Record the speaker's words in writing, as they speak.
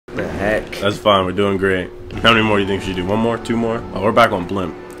heck? That's fine. We're doing great. How many more do you think we should do? One more? Two more? Oh, we're back on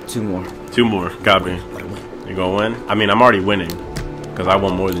blimp. 2 more. 2 more. Copy. You gonna win? I mean, I'm already winning. Because I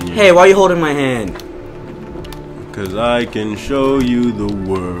won more than you. Hey, why are you holding my hand? Because I can show you the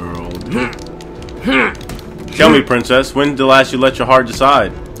world. Tell me, princess, when did last you let your heart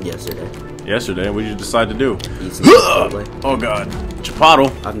decide? Yesterday. Yesterday? What did you decide to do? Eat some Chipotle. Oh, God.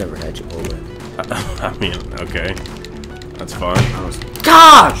 Chipotle? I've never had Chipotle. I mean, okay. That's fine.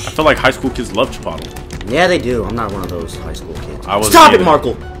 Gosh! I feel like high school kids love Chipotle. Yeah, they do. I'm not one of those high school kids. Stop it,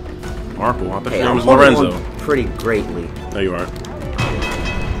 Markle! Markle? I thought your I'm name was Lorenzo. Pretty greatly. No, you aren't.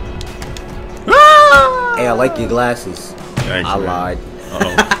 Hey, I like your glasses. Thanks, I man. lied.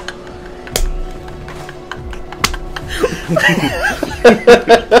 Uh-oh.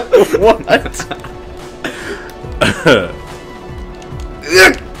 What?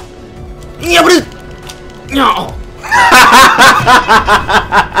 Yeah, but no.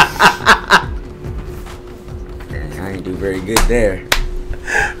 I didn't do very good there.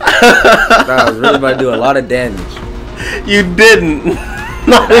 I was really about to do a lot of damage. You didn't.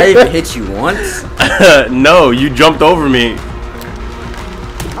 I even hit you once. No, you jumped over me.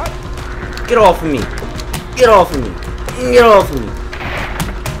 Get off of me. Get off of me. Get off of me.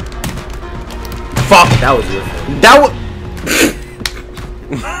 Fuck. That was your fault. That was.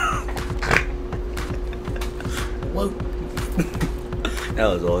 Whoa. That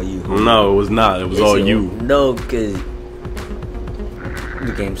was all you. No, it was not. It was all you. No, because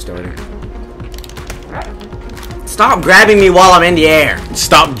the game started. Stop grabbing me while I'm in the air.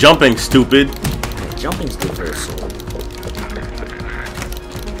 Stop jumping, stupid. Hey, jumping's good for a soul.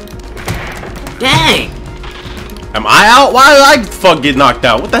 Dang! Am I out? Why did I fuck get knocked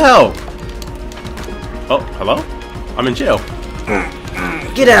out? What the hell? Oh, hello? I'm in jail.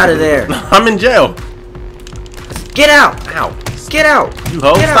 Get out of there. I'm in jail. Get out. Ow. Get out. You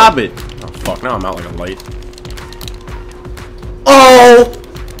hoe, Get stop out. it. Oh, fuck, now I'm out like a light. Oh!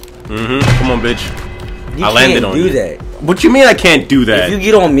 Come on, bitch. You I landed on can't you. do that. What you mean I can't do that? If you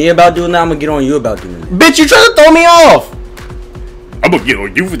get on me about doing that, I'm gonna get on you about doing that. Bitch, you trying to throw me off! I'm gonna get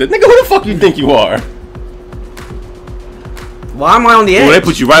on you for that. Nigga, who the fuck you think you are? Why am I on the edge? Well, they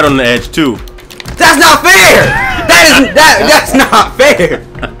put you right on the edge, too. That's not fair! That's not fair!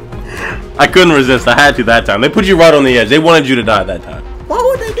 I couldn't resist. I had to that time. They put you right on the edge. They wanted you to die that time. Why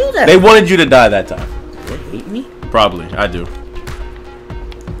would they do that? They wanted you to die that time. They hate me? Probably. I do.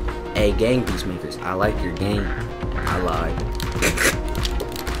 Hey, gang peacemakers, I like your game. I lied.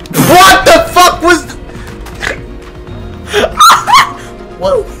 What the fuck was...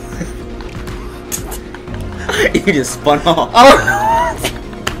 Whoa! You just spun off.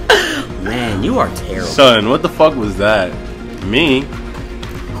 Man, you are terrible. Son, what the fuck was that? Me?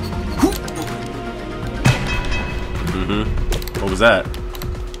 What was that?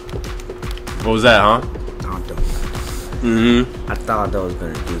 What was that, huh? I thought that was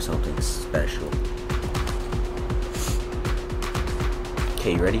gonna do something special.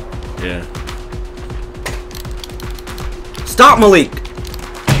 Okay, you ready? Yeah. Stop, Malik!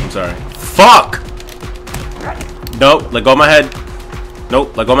 I'm sorry. Fuck! Nope, let go of my head.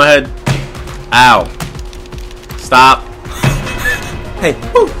 Nope, let go of my head. Ow. Stop. Hey,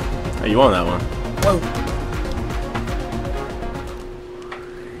 woo! Hey, you on that one? Whoa.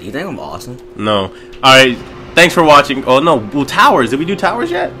 Do you think I'm awesome? No. Alright, thanks for watching. Oh, no. Well, towers. Did we do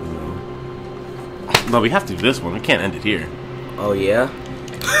towers yet? No, we have to do this one. We can't end it here. Oh, yeah?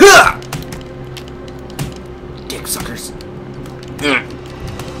 Dick suckers.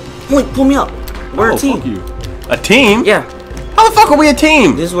 Wait, pull me up. We're a team. Fuck you. A team? Yeah. How the fuck are we a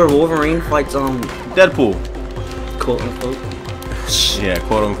team? This is where Wolverine fights, Deadpool. quote unquote. Yeah,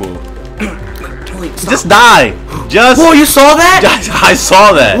 quote unquote. Wait, stop. Just die. Just. Whoa, you saw that? I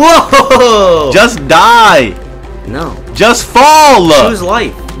saw that. Whoa! Just die. No. Just fall. Choose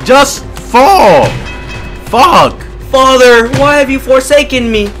life. Just fall. Fuck. Father, why have you forsaken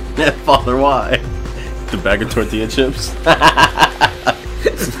me? Father, why? The bag of tortilla chips.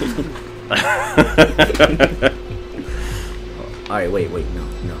 Alright, wait,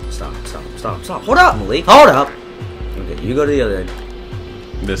 no, stop. Hold up, Malik, hold up. Okay, you go to the other end.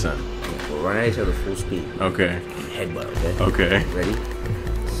 This end. We'll run at each other full speed. Okay. Headbutt, okay? Okay. Ready,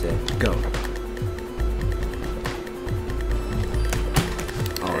 set, go.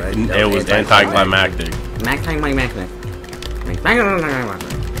 Alright. It was anticlimactic.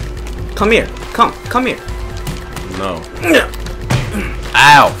 Come here. Come here. No.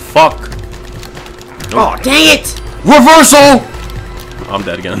 Ow, fuck. Nope. Oh, dang it! Reversal! I'm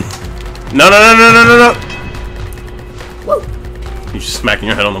dead again. No. Whoa. You just smacking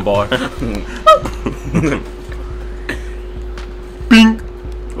your head on the bar. Bing.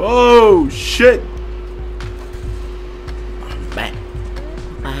 Oh. Oh shit! Back.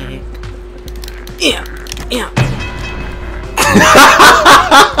 Back. Yeah. Yeah.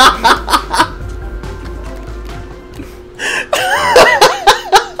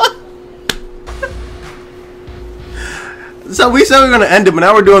 So we said we were gonna end it, but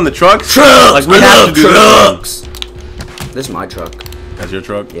now we're doing the trucks. Trucks. Like we have to do trucks. This is my truck. That's your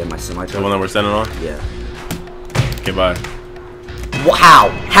truck? Yeah, my semi truck. The one that we're sending on? Yeah. Okay, bye. How?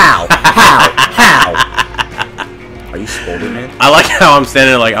 How? Are you scolding, man? I like how I'm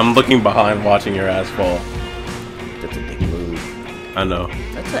standing, like I'm looking behind, watching your ass fall. That's a big move. I know.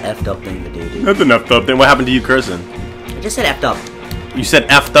 That's an effed up thing to do, dude. That's an effed up thing. What happened to you cursing? I just said effed up. You said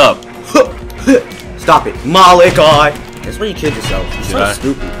effed up. Stop it, Malik guy. That's why you killed yourself. You're so I?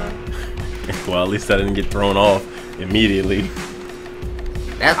 stupid. Well, at least I didn't get thrown off immediately.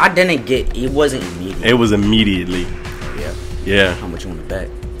 I didn't get. It wasn't immediate. It was immediately. Yeah. Yeah. How much you want to bet?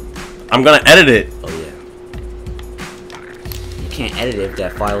 I'm gonna edit it. Oh yeah. You can't edit it if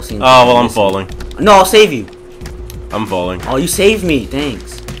that file seems. Oh well, I'm falling. No, I'll save you. I'm falling. Oh, you saved me.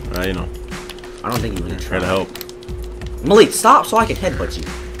 Thanks. You know. I don't think you really Try tried to help. Malik, stop so I can headbutt you.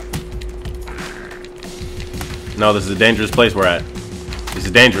 No, this is a dangerous place we're at. This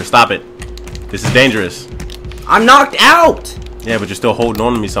is dangerous. Stop it. This is dangerous. I'm knocked out. Yeah, but you're still holding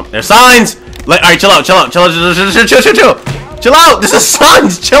on to me. There's signs. Like, all right, chill out. Chill out. This is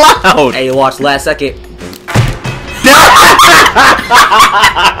signs. Chill out. Hey, watch last second.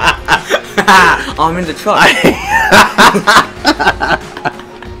 I'm in the truck.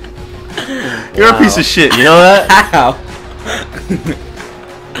 You're a piece of shit. You know that? How?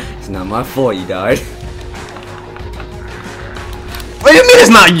 It's not my fault you died. What do you mean it's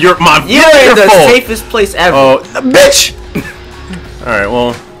not my You're in the fault? safest place ever. Oh, bitch! Alright,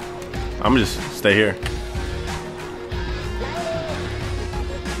 well, I'm gonna just stay here.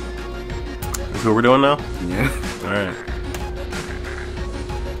 This is what we're doing now? Yeah. Alright.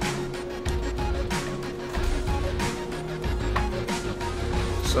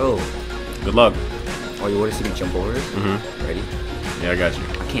 So. Good luck. Oh, you want to see me jump over this? Mm-hmm. Ready? Yeah, I got you.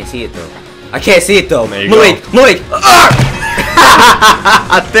 I can't see it though. I can't see it though. There you Malik, go. Malik.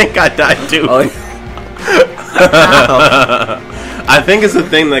 I think I died too. Oh. I think it's the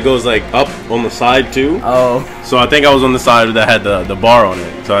thing that goes like up on the side too. Oh. So I think I was on the side that had the bar on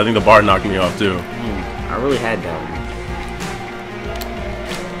it. So I think the bar knocked me off too. I really had that one.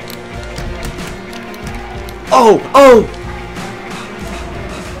 Oh! Oh!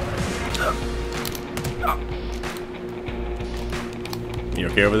 You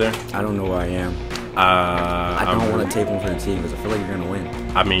okay over there? I don't know where I am. I don't want to take one for the team because I feel like you're gonna win.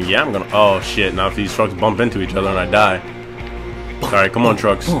 I mean, yeah, I'm gonna. Oh shit! Now if these trucks bump into each other and I die. Alright, come on,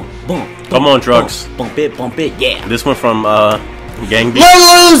 trucks. Come on, trucks. Bump it, yeah. This one from Gang Beat.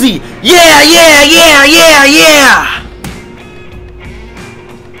 Lil Uzi! Yeah!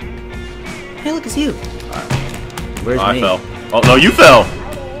 Hey, look, it's you. Where's I me? fell. Oh no, you fell.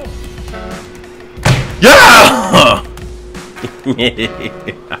 Yeah!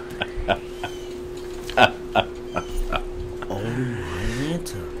 Oh my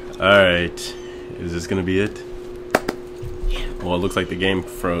Lanta. Alright. Is this gonna be it? Yeah. Well, it looks like the game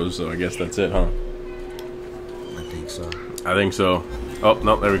froze, so I guess that's it, huh? I think so. I think so. Oh,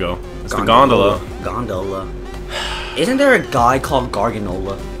 no, there we go. It's the gondola. Gondola. Isn't there a guy called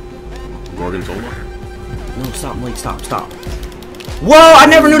Garganola? Gorgonzola? No, stop, Malik, stop. Whoa, I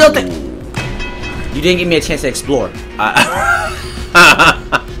never knew that thing. You didn't give me a chance to explore.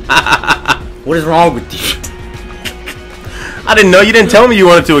 What is wrong with you? I didn't know. You didn't tell me you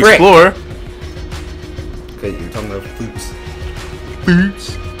wanted to explore. Because you're talking about Frucks.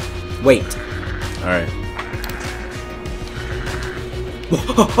 Boots. Wait. Alright.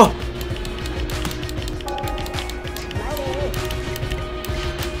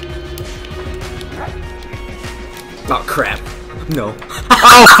 Oh crap. No.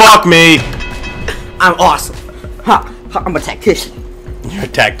 Oh, fuck me! I'm awesome. I'm a tactician. You're a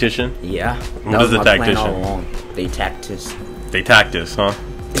tactician? Yeah. What is a tactician? All along. They tactics. They tactus, huh?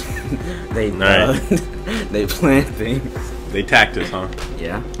 They Alright. they plan things. They tactus, huh?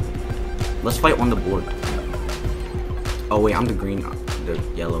 Yeah. Let's fight on the board. Oh wait, I'm the green, the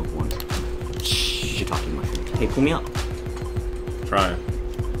yellow one. Shh, you're talking mushroom. Hey, pull me up. Trying.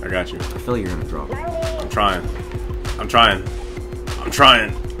 I got you. I feel you're gonna drop. I'm trying.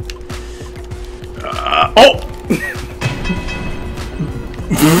 Oh!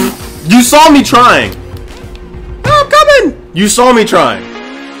 You saw me trying! I'm coming! You saw me trying!